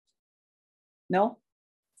 No?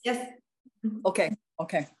 Yes. Okay.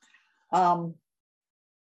 Okay. I'm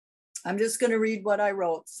just going to read what I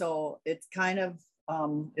wrote. So it kind of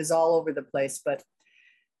is all over the place. But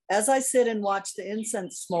as I sit and watch the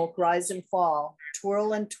incense smoke rise and fall,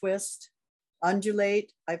 twirl and twist,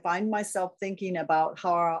 undulate, I find myself thinking about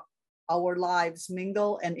how our lives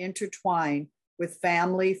mingle and intertwine with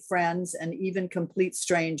family, friends, and even complete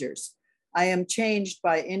strangers. I am changed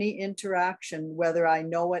by any interaction, whether I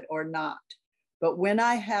know it or not. But when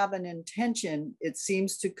I have an intention, it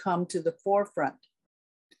seems to come to the forefront.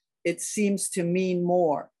 It seems to mean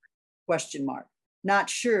more, question mark. Not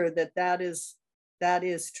sure that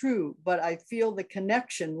is true, but I feel the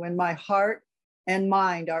connection when my heart and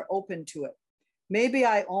mind are open to it. Maybe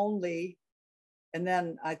I only, and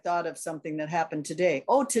then I thought of something that happened today.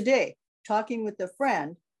 Oh, today, talking with a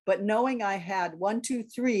friend, but knowing I had 1, 2,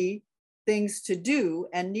 3 things to do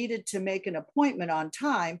and needed to make an appointment on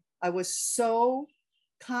time, I was so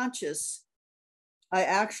conscious. I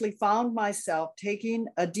actually found myself taking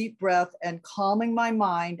a deep breath and calming my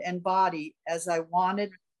mind and body as I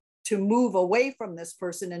wanted to move away from this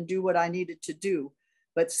person and do what I needed to do.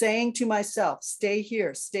 But saying to myself, stay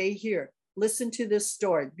here, listen to this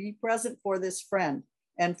story, be present for this friend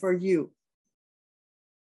and for you.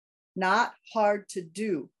 Not hard to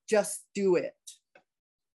do, just do it.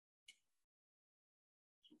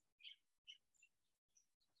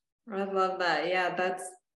 I love that. Yeah, that's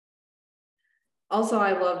also,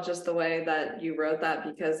 I love just the way that you wrote that,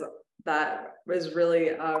 because that was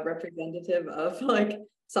really representative of like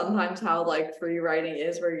sometimes how like free writing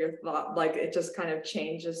is, where your thought, like it just kind of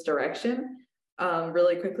changes direction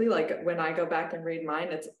really quickly. Like when I go back and read mine,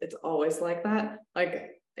 it's always like that.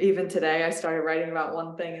 Like even today, I started writing about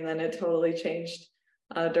one thing and then it totally changed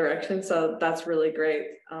direction. So that's really great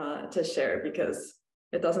to share, because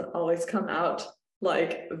it doesn't always come out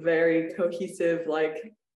like very cohesive,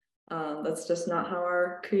 like that's just not how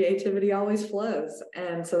our creativity always flows.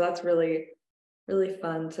 And so that's really, really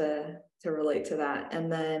fun to relate to that.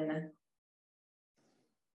 And then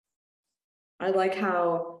I like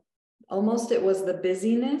how almost it was the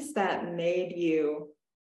busyness that made you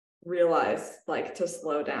realize like to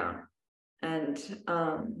slow down. And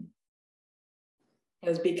it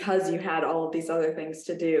was because you had all of these other things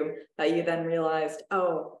to do that you then realized,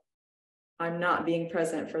 oh, I'm not being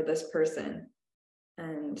present for this person.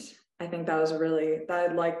 And I think that was really, I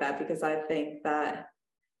like that, because I think that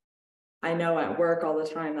I know at work all the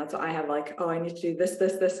time, that's what I have, like, oh, I need to do this,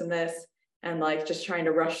 this, this, and this. And like just trying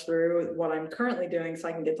to rush through what I'm currently doing so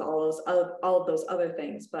I can get to all of those other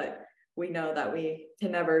things. But we know that we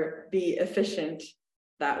can never be efficient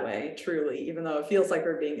that way, truly, even though it feels like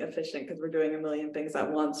we're being efficient because we're doing a million things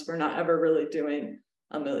at once. We're not ever really doing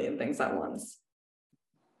a million things at once.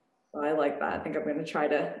 So I like that. I think I'm going to try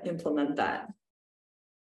to implement that.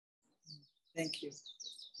 Thank you.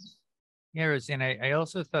 Yeah, Roseanne, I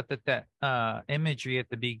also thought that imagery at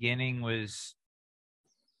the beginning was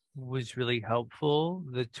really helpful.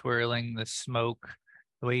 The twirling, the smoke,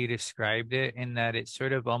 the way you described it, in that it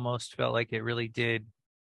sort of almost felt like it really did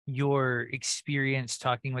your experience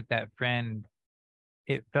talking with that friend.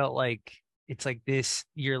 It felt like it's like this,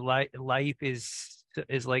 your life is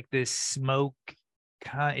like this smoke.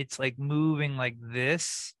 It's like moving like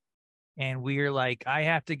this. And we're like, I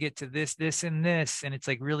have to get to this, this, and this. And it's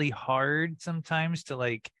like really hard sometimes to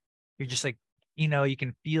like, you're just like, you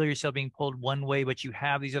can feel yourself being pulled one way, but you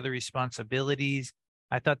have these other responsibilities.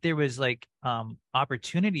 I thought there was like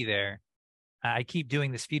opportunity there. I keep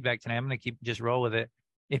doing this feedback tonight. I'm going to keep just roll with it.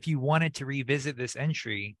 If you wanted to revisit this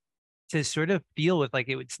entry, to sort of feel with like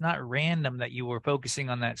it's not random that you were focusing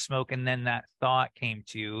on that smoke and then that thought came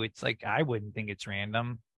to you. It's like, I wouldn't think it's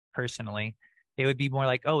random personally. It would be more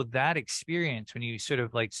like, oh, that experience when you sort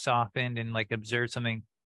of like softened and like observed something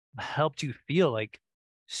helped you feel like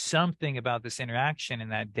something about this interaction in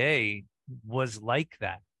that day was like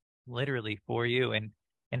that literally for you.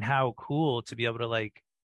 And how cool to be able to like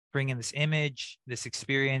bring in this image, this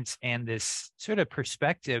experience, and this sort of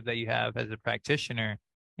perspective that you have as a practitioner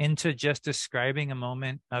into just describing a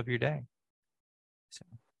moment of your day. So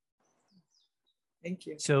Thank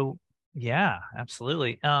you. So yeah,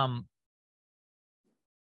 absolutely.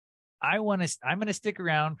 I'm going to stick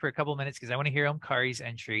around for a couple minutes because I want to hear Omkari's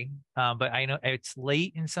entry. But I know it's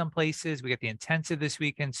late in some places. We got the intensive this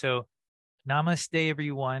weekend. So namaste,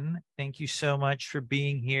 everyone. Thank you so much for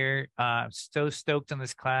being here. So stoked on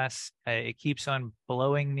this class. It keeps on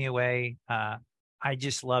blowing me away. I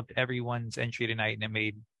just loved everyone's entry tonight, and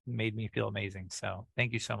it made me feel amazing. So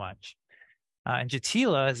thank you so much. And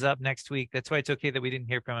Jatila is up next week. That's why it's okay that we didn't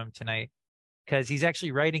hear from him tonight, because he's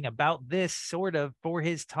actually writing about this sort of for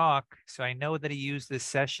his talk. So I know that he used this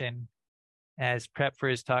session as prep for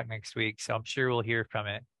his talk next week. So I'm sure we'll hear from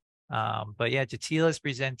it. But yeah, Jatila is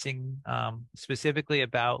presenting specifically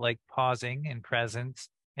about like pausing and presence,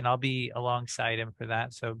 and I'll be alongside him for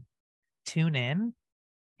that. So tune in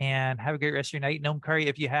and have a great rest of your night. And Omkari,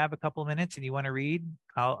 if you have a couple of minutes and you want to read,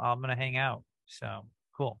 I'm going to hang out. So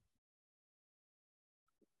cool.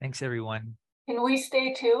 Thanks, everyone. Can we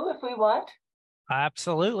stay too if we want?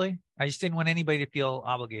 Absolutely. I just didn't want anybody to feel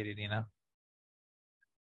obligated,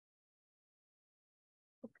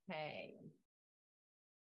 Okay.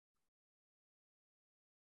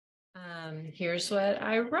 Here's what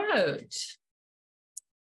I wrote.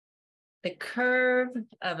 The curve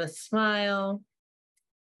of a smile,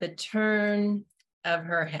 the turn of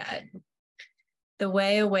her head, the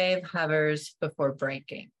way a wave hovers before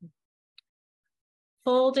breaking.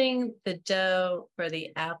 Folding the dough for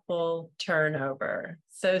the apple turnover,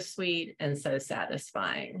 so sweet and so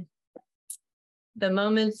satisfying. The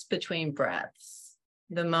moments between breaths,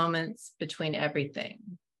 the moments between everything.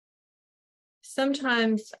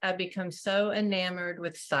 Sometimes I become so enamored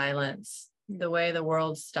with silence, the way the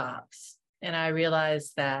world stops, and I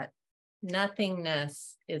realize that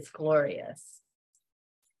nothingness is glorious.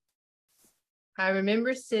 I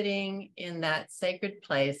remember sitting in that sacred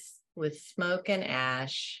place with smoke and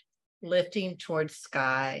ash lifting towards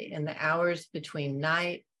sky in the hours between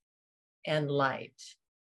night and light.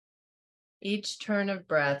 Each turn of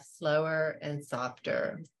breath slower and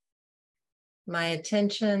softer. My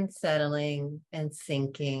attention settling and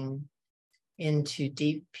sinking into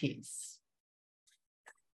deep peace.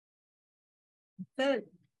 That's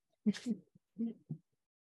it.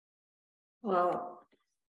 Well,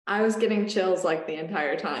 I was getting chills like the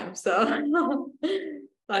entire time. So I love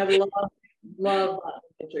that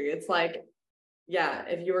imagery. It's like, yeah,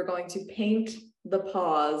 if you were going to paint the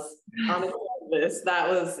pause on a canvas, that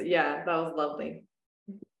was lovely.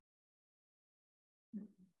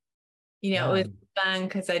 You know, it was fun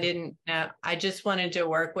because I didn't know. I just wanted to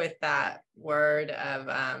work with that word of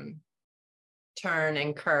turn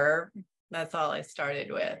and curve. That's all I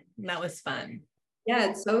started with. And that was fun.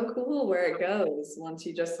 Yeah, it's so cool where it goes once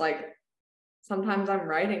you just like, sometimes I'm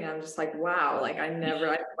writing, I'm just like, wow, like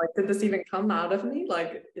did this even come out of me?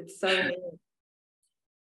 Like, it's so neat.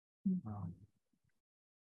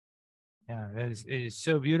 Yeah, it is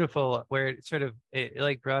so beautiful where it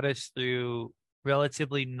like brought us through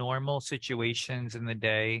relatively normal situations in the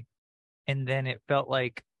day. And then it felt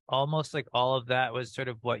like almost like all of that was sort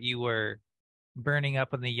of what you were burning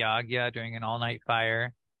up in the yagya during an all-night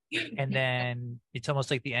fire. And then it's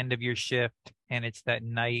almost like the end of your shift, and it's that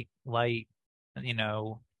night light,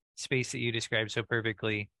 space that you described so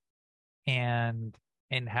perfectly. And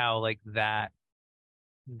how like that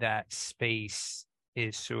space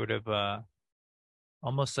is sort of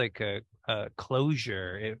almost like a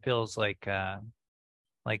closure. It feels like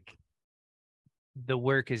the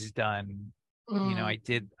work is done. I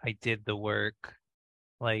did the work.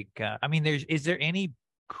 Like, I mean, is there any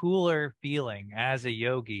cooler feeling as a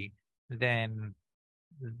yogi than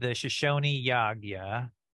the Shoshone Yagya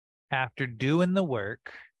after doing the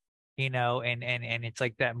work, and it's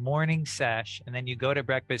like that morning sesh, and then you go to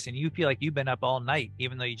breakfast and you feel like you've been up all night,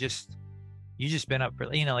 even though you just been up for,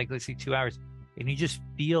 like, let's say 2 hours, and you just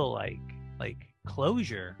feel like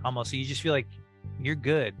closure almost. So you just feel like you're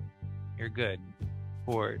good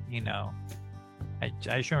for, I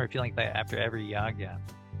just remember feeling like that after every yagya.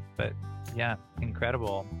 But yeah,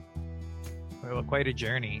 incredible. Well, quite a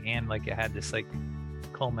journey, and like it had this like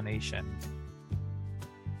culmination.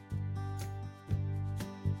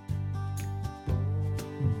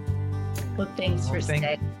 Well, thanks for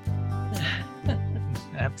staying.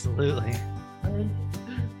 Absolutely.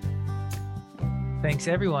 Thanks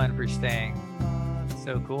everyone for staying.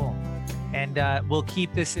 So cool. And we'll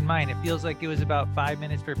keep this in mind. It feels like it was about 5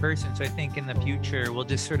 minutes per person. So I think in the future, we'll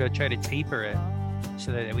just sort of try to taper it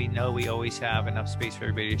so that we know we always have enough space for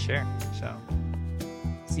everybody to share. So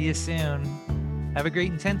see you soon. Have a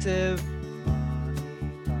great intensive.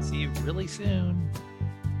 See you really soon.